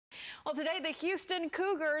Well, today the Houston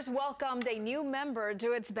Cougars welcomed a new member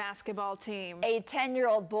to its basketball team. A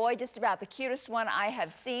 10-year-old boy, just about the cutest one I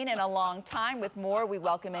have seen in a long time. With more, we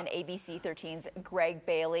welcome in ABC 13's Greg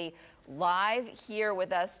Bailey, live here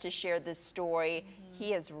with us to share this story.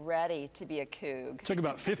 He is ready to be a Coug. It took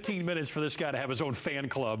about 15 minutes for this guy to have his own fan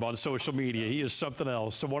club on social media. He is something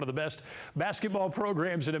else. So one of the best basketball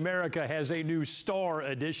programs in America has a new star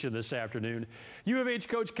addition this afternoon. U of H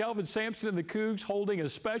coach Kelvin Sampson and the Cougs holding a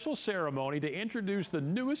special ceremony to introduce the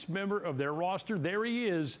newest member of their roster. There he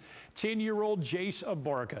is, 10-year-old Jace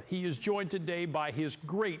Abarca. He is joined today by his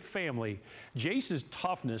great family. Jace's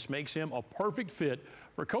toughness makes him a perfect fit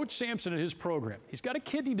for Coach Sampson and his program. He's got a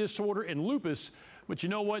kidney disorder and lupus, but you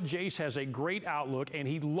know what? Jace has a great outlook, and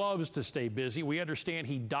he loves to stay busy. We understand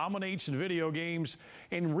he dominates in video games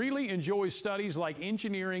and really enjoys studies like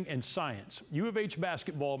engineering and science. U of H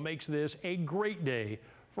basketball makes this a great day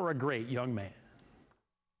for a great young man.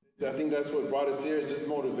 I think that's what brought us here is just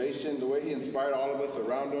motivation, the way he inspired all of us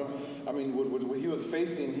around him. I mean, what he was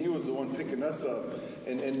facing, he was the one picking us up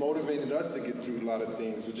and motivated us to get through a lot of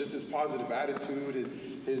things. With just his positive attitude,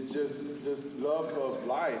 his just love of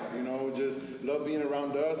life, you know, just love being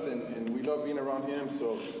around us, and we love being around him.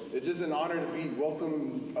 So it's just an honor to be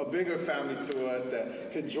welcome a bigger family to us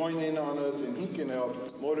that could join in on us, and he can help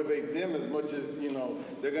motivate them as much as, you know,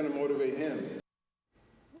 they're going to motivate him.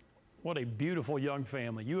 What a beautiful young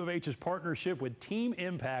family. U of H's partnership with Team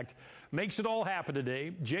Impact makes it all happen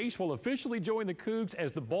today. Jace will officially join the Cougs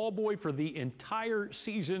as the ball boy for the entire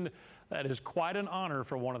season. That is quite an honor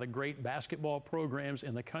for one of the great basketball programs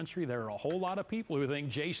in the country. There are a whole lot of people who think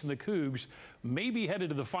Jace and the Cougs may be headed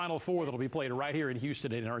to the Final Four that'll be played right here in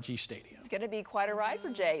Houston at NRG Stadium. It's going to be quite a ride for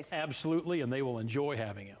Jace. Absolutely, and they will enjoy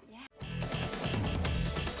having him.